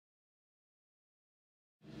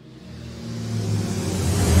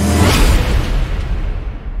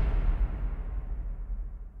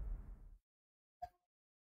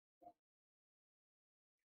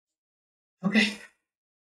Okay.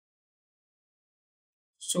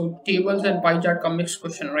 So tables and pie chart का mixed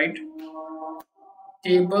question, right?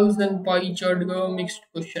 Tables and pie chart का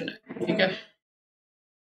mixed question है, ठीक है?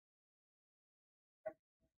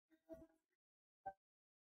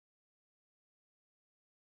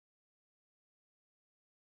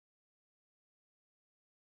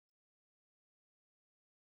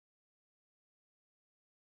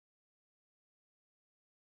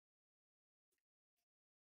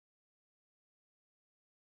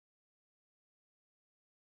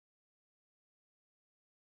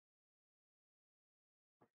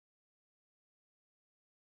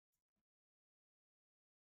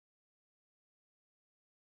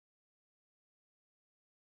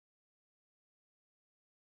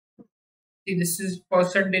 See, this is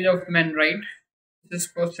percentage of men, right? This is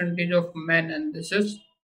percentage of men, and this is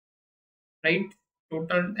right.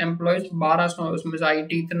 Total employees 1200, उसमें से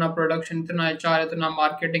IT इतना, production इतना, HR इतना,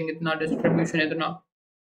 मार्केटिंग इतना, डिस्ट्रीब्यूशन इतना,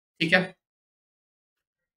 ठीक है?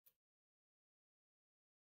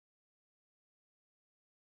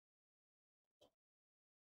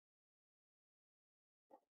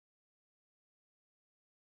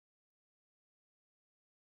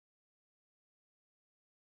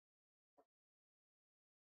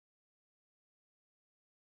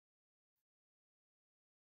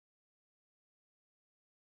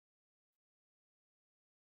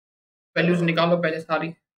 वैल्यूज निकालो पहले सारी,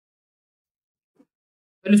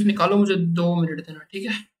 वैल्यूज निकालो, मुझे 2 मिनट देना, ठीक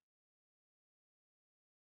है?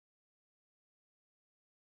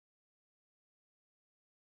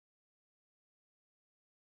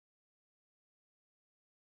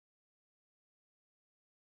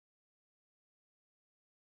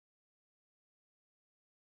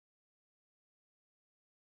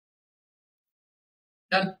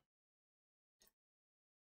 डन।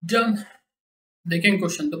 डन। देखें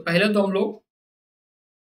क्वेश्चन, तो पहले तो हम लोग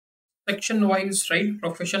section wise, right,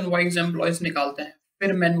 profession wise employees निकालते हैं,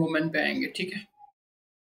 फिर मैन वुमेन पे आएंगे, ठीक है?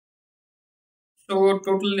 So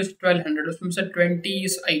total is 1200, उसमें से 20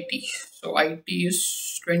 is IT, so IT is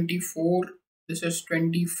 24, this is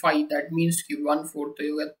 25, that means कि 1/4 तो ये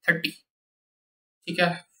होगा 30, ठीक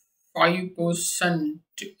है?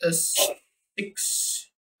 5% is 6,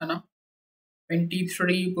 है ना?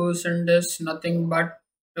 23% is nothing but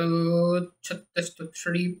 36 to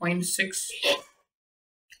 3.6.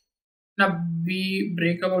 Now we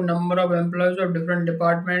break up number of employees of different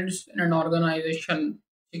departments in an organization,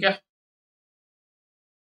 ठीक है?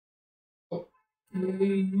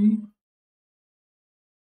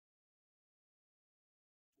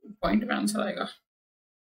 पॉइंट में आंसर आएगा।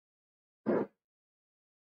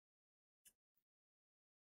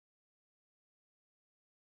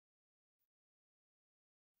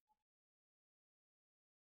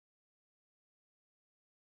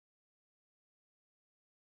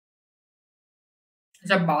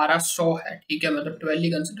 अच्छा 1200 है, ठीक है, मतलब 12 ही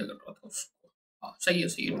कंसिडर कर रहा था उसको। हाँ सही है,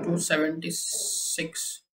 सही है। 276,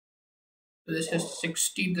 this is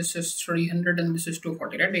 60, this is 300 and this is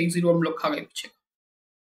 240, right? एक जीरो हम लोग खा गए पीछे।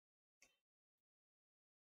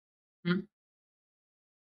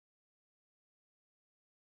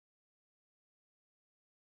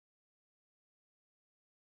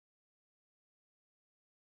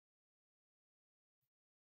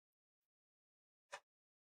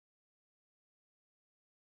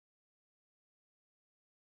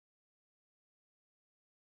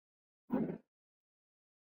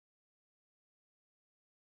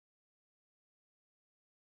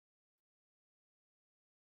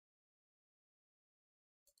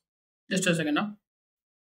 जस्ट अ सेकंड ना,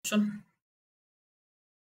 क्वेश्चन,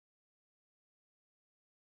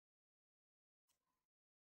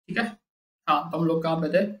 ठीक है? हाँ तो हम लोग कहाँ पे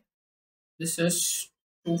थे? This is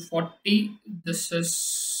 240, this is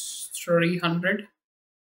 300,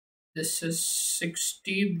 this is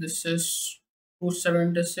 60, this is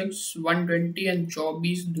 276, 120 and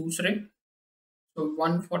 24 दूसरे, so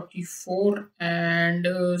 144 and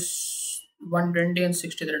 120 and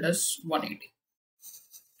 60, that is 180।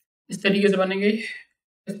 इस तरीके से बनेंगे,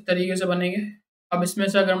 इस तरीके से बनेंगे। अब इसमें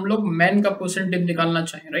से अगर हम लोग मैन का परसेंटेज निकालना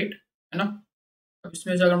चाहें, राइट, है ना? अब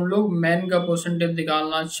इसमें से अगर हम लोग मैन का परसेंटेज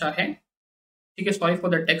निकालना चाहें, ठीक है? सॉरी फॉर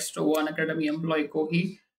द टेक्स्ट, वो अनअकैडमी एम्प्लॉय को ही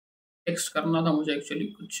टेक्स्ट करना था मुझे, एक्चुअली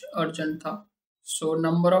कुछ अर्जेंट था। So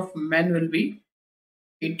number of man will be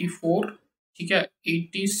 84, ठीक है?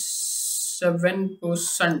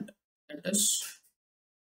 87%, that is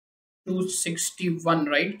 261,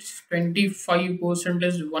 right? 25%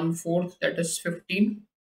 is 1/4, that is 15,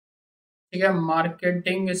 ठीक है?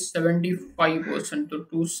 मार्केटिंग इज 75%, तो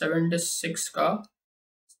 276 का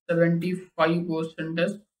 75%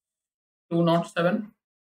 इज 207,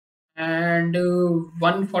 एंड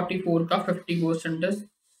 144 का 50% है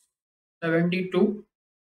 72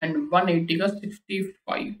 एंड 180 का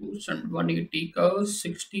 65%, 180 का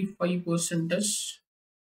 65% is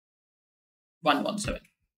 117.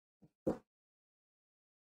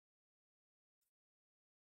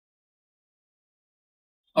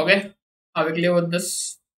 Okay, are we clear with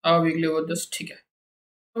this? Are we clear with this? ठीक है.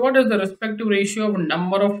 So what is the respective ratio of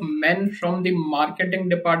number of men from the marketing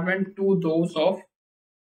department to those of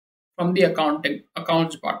from the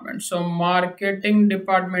accounts department? So marketing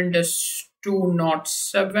department is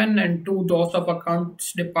 207 and to those of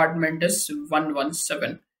accounts department is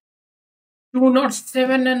 117.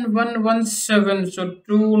 207 and 117. So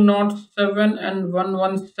 207 and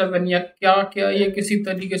 117 या क्या क्या ये किसी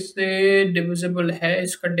तरीके से divisible है?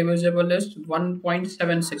 इसका divisible is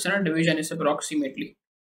 1.76 है ना, division is approximately.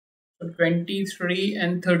 So 23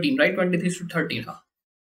 and 13, right? 23 to 13, हाँ.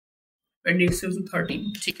 26 to 13,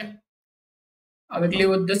 ठीक है. Are we clear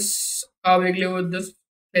with this? Are we clear with this?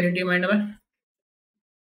 Clarity mind में.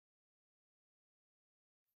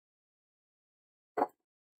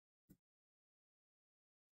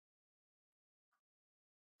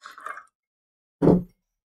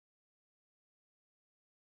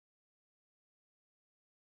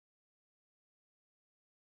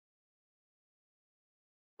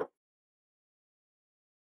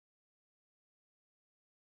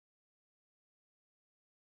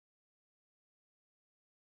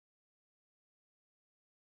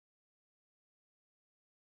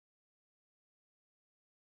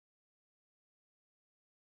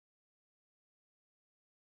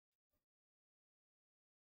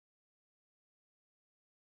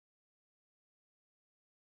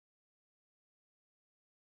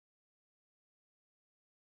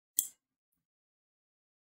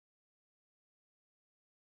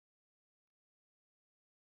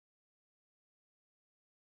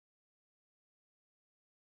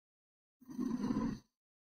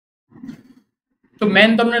 तो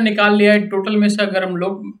मैन तो हमने निकाल लिया है. टोटल में से अगर हम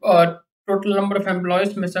लोग टोटल नंबर ऑफ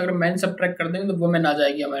एम्प्लॉयज में से अगर मैन सब्ट्रैक्ट कर देंगे तो वुमेन आ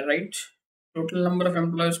जाएगी हमारे, right. Total number of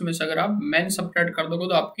employees में से अगर आप मैन सब्ट्रैक्ट कर दोगे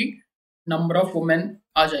तो आपकी नंबर ऑफ वुमेन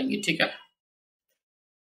आ जाएंगी. ठीक है.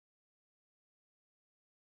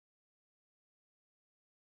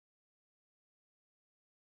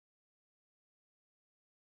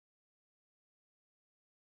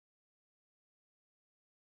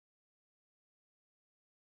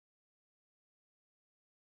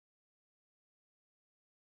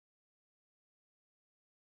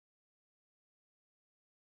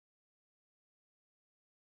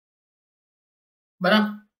 बना.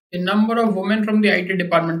 Number of women from the IT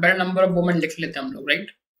department. पहले नंबर ऑफ वुमेन लिख लेते हैं हम लोग,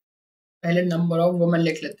 राइट. पहले नंबर ऑफ वुमेन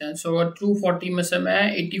लिख लेते हैं. सो 240 में से मैं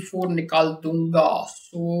 84 निकाल दूंगा.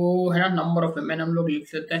 सो है ना, नंबर ऑफ वुमेन हम लोग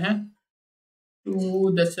लिख लेते हैं.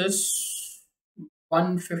 To this is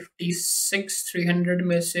 156. 300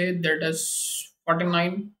 में से दैट इज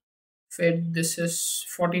 49. फिर this is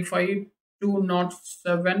 45.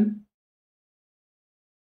 207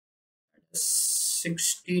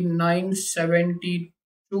 69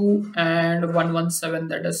 72 and 117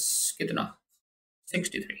 that is कितना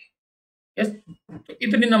 63. यस. तो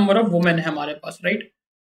इतनी नंबर ऑफ वुमेन है हमारे पास, राइट.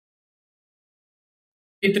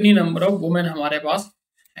 इतनी नंबर ऑफ वुमेन हमारे पास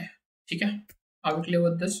है. ठीक है. आगे clear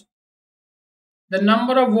with this. The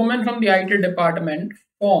number of women from the IT department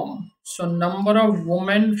form. So number of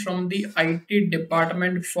women from the IT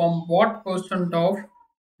department form what percent of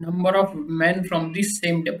number of men from the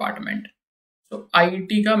same department. So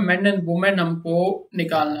IT का men and women हमको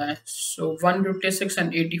निकालना है. So 156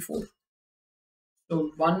 and 84. So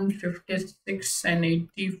 156 and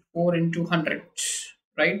 84 into 100,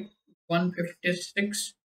 right? 156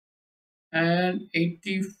 and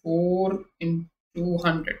 84 into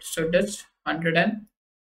 100. So that's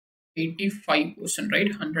 185%,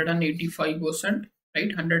 right? 185%,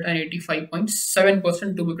 right?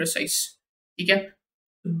 185.7% to be precise. ठीक है.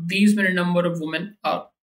 These many number of women are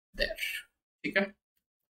there. ठीक है.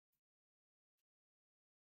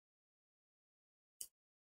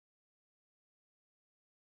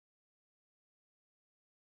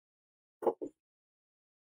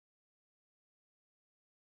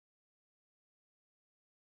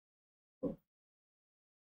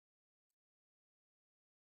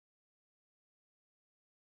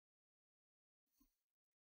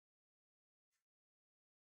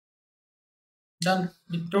 Done.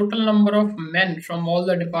 The total number of men from all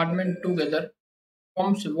the department together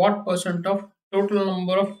forms what percent of total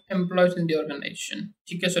number of employees in the organization.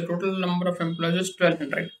 ठीक है. So total number of employees is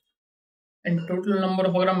 1200 and total number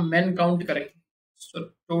of अगर हम men count करें so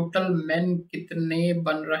total men कितने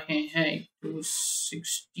बन रहे हैं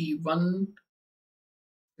 261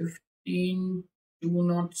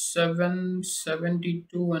 207,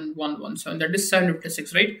 72, and 117. That is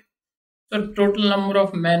 756, right? So total number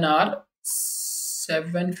of men are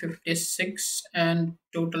 756 and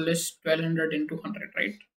total is 1200 into 100,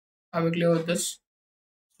 right? Are we clear with this?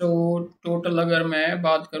 So total अगर मैं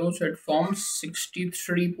बात करूँ so it forms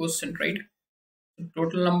 63%, right?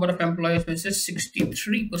 Total number of employees में से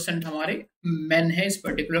 63% हमारे मेन है इस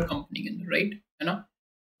particular company के अंदर, राइट है ना?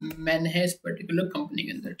 मेन है इस पर्टिकुलर कंपनी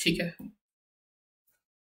के अंदर, ठीक है।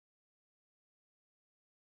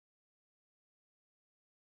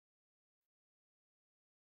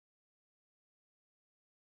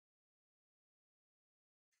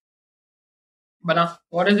 बना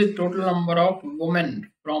what is the total number of women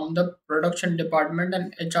from the production department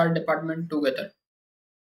and HR department together?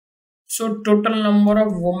 So total number of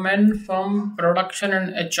women from production and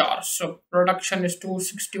HR. So production is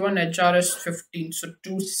 261, HR is 15, so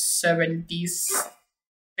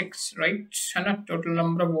 276, right? है ना? Total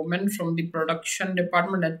number of women from the production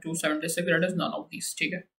department and 276. That is none of these.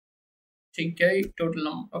 ठीक है? ठीक है? Total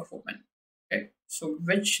number of women. Okay. So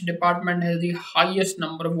which department has the highest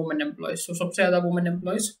number of women employees? So सबसे ज़्यादा women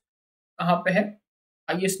employees कहाँ पे है?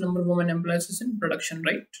 Highest number of women employees is in production,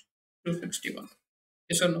 right? 261.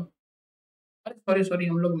 Yes or no? अरे सॉरी सॉरी,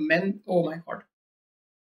 हम लोग main, oh my God,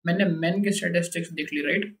 मैंने main के स्टेटिस्टिक्स देख ली,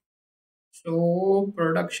 right? So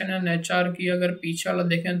production and HR की अगर पीछे वाला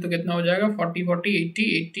देखें तो कितना हो जाएगा? 40 40 80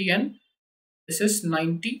 80 and this is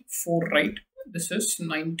 94, right? This is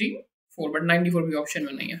 94, but 94 भी ऑप्शन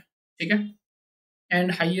में नहीं है, ठीक है।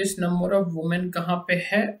 And highest number of women कहाँ पे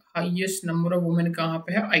है? हाईएस्ट नंबर ऑफ वुमेन कहाँ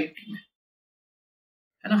पे है? आईटी में,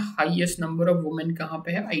 है ना? हाईएस्ट नंबर ऑफ वुमेन कहाँ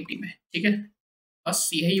पे है? आईटी में, ठीक है। बस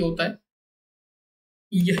यही होता है,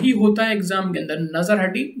 यही होता है एग्जाम के अंदर। नजर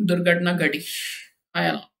हटी दुर्घटना घटी,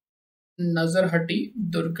 है ना? नजर हटी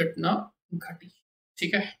दुर्घटना घटी,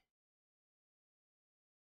 ठीक है।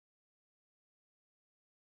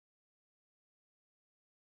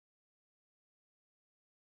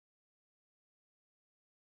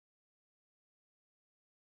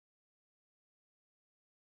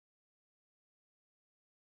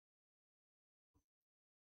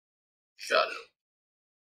 चलो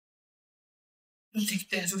तो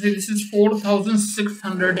देखते हैं। So this is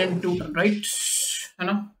 4602 ton, right, है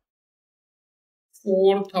ना?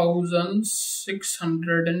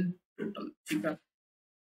 4600 इन टोटल, ठीक है।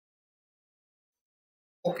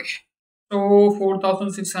 ओके, तो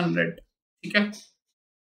 4600, ठीक है।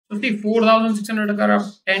 तो सी 4600 अगर आप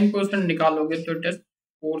 10% निकालोगे तो इट इज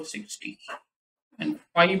 460 एंड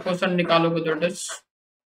 5% निकालोगे तो इट इज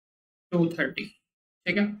 230,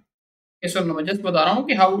 ठीक है। Yes or no? मैं जस्ट बता रहा हूँ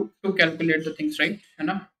कि how to calculate the things, right, है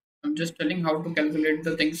ना? I am just telling how to calculate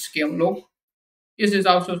the things कि हम लोग इस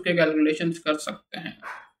हिसाब से उसके कैलकुलेशंस कर सकते हैं,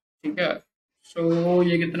 ठीक है। सो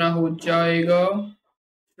ये कितना हो जाएगा?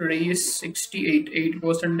 368,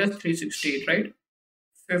 8% is 368, right?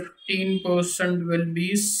 15% will be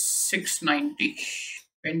 690,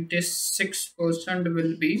 26%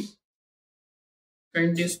 will be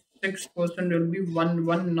 26% will be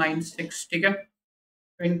 1196, ठीक है।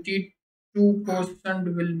 22%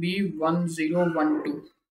 will be 1012,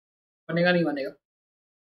 बनेगा नहीं बनेगा?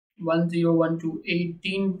 1012,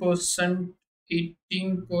 18%,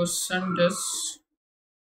 18% is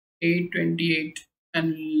 828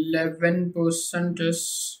 and 11% is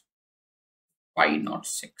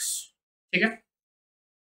 506, ठीक है।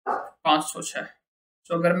 506।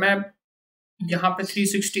 तो अगर मैं यहाँ पे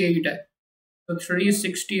 368 है तो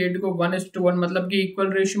 368 को 1:1 मतलब कि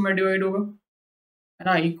इक्वल रेशियो में डिवाइड होगा, है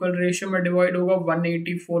ना? इक्वल रेशियो में डिवाइड होगा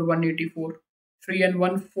 184 184, 3 and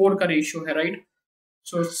 1 4 का रेशियो है, राइट?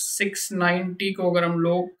 सो 690 को अगर हम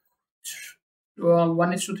लोग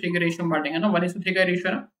 1:3 के रेशियो में बांटेंगे ना, 1:3 का रेशियो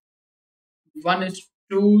है ना,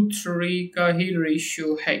 1:3 का ही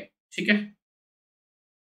रेशियो है, ठीक है।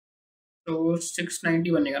 तो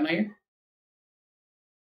 690 बनेगा ना ये?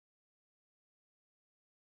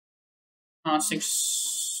 हाँ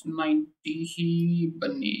 690 ही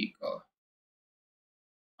बनेगा,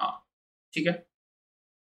 हाँ, ठीक है।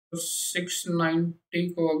 तो 690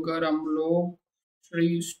 को अगर हम लोग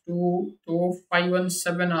 3:2 तो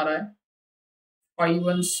 517 आ रहा है,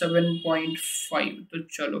 517.5, तो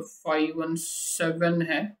चलो 517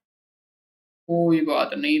 है, कोई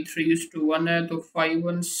बात नहीं, 3:1 है तो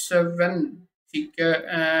 517, ठीक है,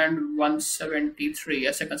 एंड 173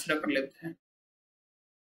 ऐसे कंसिडर कर लेते हैं।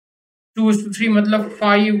 2:3 मतलब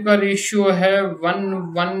 5 का रेशियो है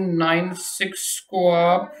 1196 को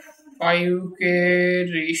आप 5 के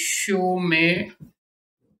रेशियो में,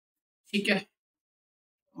 ठीक है,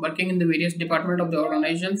 working in the various department of the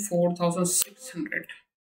organisation 4600,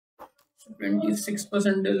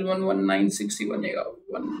 26% is 11960 ही बनेगा।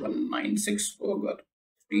 1196 को अगर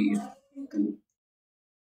 3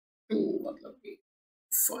 2 मतलब कि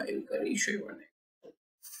 5 का रेशियो बने,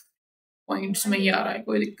 पॉइंट्स में ही आ रहा है,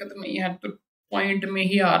 कोई दिक्कत नहीं है, तो पॉइंट में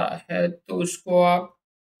ही आ रहा है तो उसको आप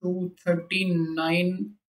 239,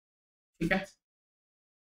 ठीक है,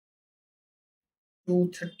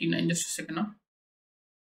 239 जस्ट सेकंड ना।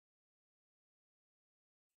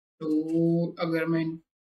 तो अगर मैं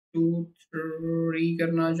टू थ्री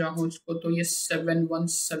करना चाहूँ इसको तो ये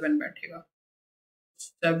 717 बैठेगा,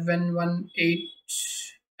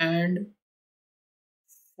 718 एंड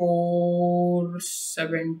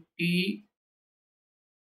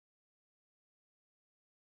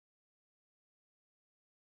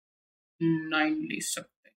 479 ले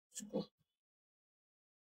सकते हैं इसको।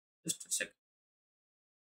 जस्ट सेकंड,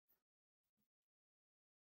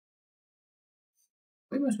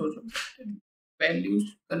 मैं सोच रहा हूँ वैल्यूज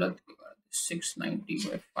गलत के बाद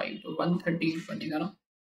 690/5 तो 138 बनेगा ना।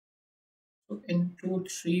 So into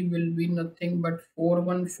 3 will be nothing but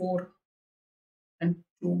 414 and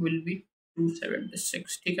 2 will be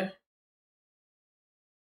 276, ठीक है।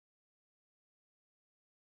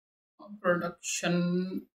 प्रोडक्शन,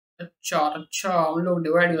 अच्छा अच्छा, हम लोग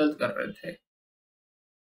डिवाइड गलत कर रहे थे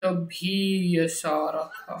तभी ये सारा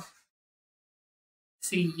था।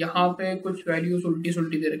 सी यहाँ पे कुछ वैल्यूज उल्टी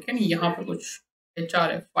सुल्टी दे रखे हैं, नहीं यहाँ पे कुछ HR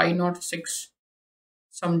है 506,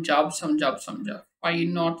 समझा अब समझा अब समझा,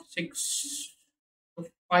 506, तो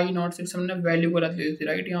 506 हमने वैल्यू गलत दे दी थी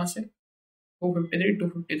राइट, यहाँ से 253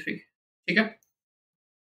 253, ठीक है।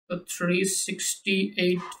 तो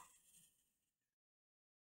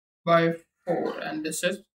 368/4 and this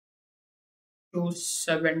is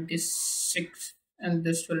 276 and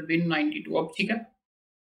this will be 92। अब ठीक है,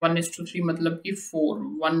 1:3 मतलब कि 4,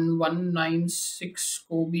 1196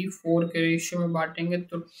 को भी 4 के रेशियो में बांटेंगे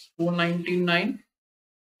तो 299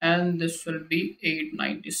 and this will be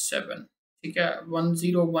 897, ठीक है।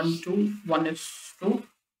 1012 1 is to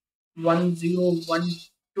 1012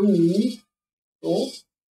 तो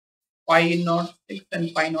 506 and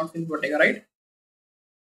 506 बटेगा राइट।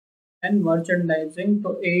 एंड मर्चेंडाइजिंग तो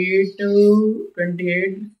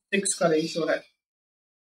 828 6 का रेशियो है,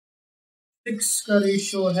 6 का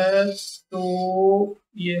रेशियो है तो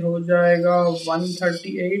ये हो जाएगा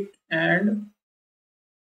 138 एंड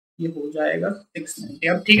ये हो जाएगा 690।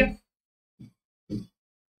 अब ठीक है,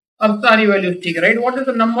 अब सारी वैल्यूज ठीक है right. What is the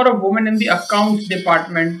number of women in the accounts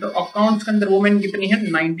department, तो अकाउंट्स के अंदर वुमेन कितनी है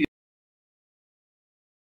 90।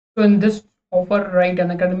 So in this offer, right,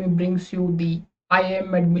 an academy brings you the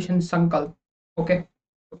IM admission sankalp, okay।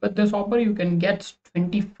 With this offer you can get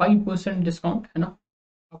 25% discount, है ना,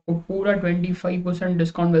 आपको पूरा 25%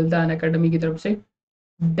 discount मिलता है अकेडमी की तरफ से।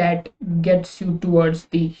 That gets you towards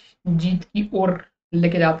the जीत की ओर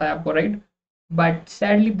लेके जाता है आपको right. But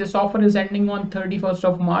sadly this offer is ending on 31st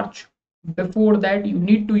of March। Before that you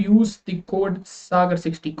need to use the code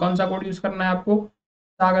सागर60। कौन सा कोड यूज करना है आपको,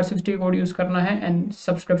 सागर60 कोड यूज करना है एंड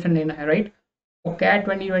सब्सक्रिप्शन लेना है right. For CAT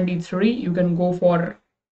 2023 you can go for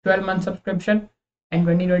 12-month subscription and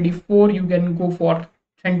 2024 you can go for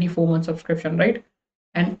 24-month subscription right।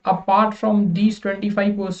 And apart from these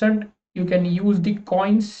 25% you can use the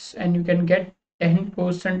coins and you can get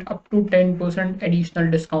 10% up to 10%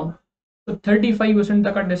 additional discount। तो 35%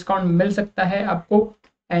 तक का discount मिल सकता है आपको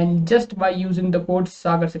and just by using the code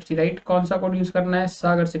सागर60 right. कौन सा code use करना है,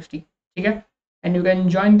 सागर60, ठीक है। And you can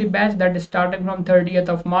join the batch that is starting from 30th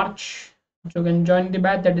of March। You can join the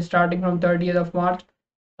batch that is starting from 30th of March।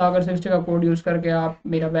 सागर60 का code use करके आप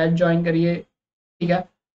मेरा बैच ज्वाइन करिए, ठीक है।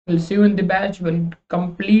 Will see you in the batch, will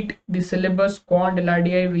complete the syllabus, quant,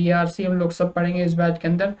 LRDI, VRC हम लोग सब पढ़ेंगे इस बैच के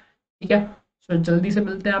अंदर, ठीक है। सो जल्दी से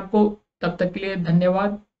मिलते हैं आपको, तब तक के लिए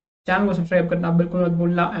धन्यवाद। चैनल को सब्सक्राइब करना बिल्कुल मत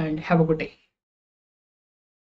भूलना and have a good day.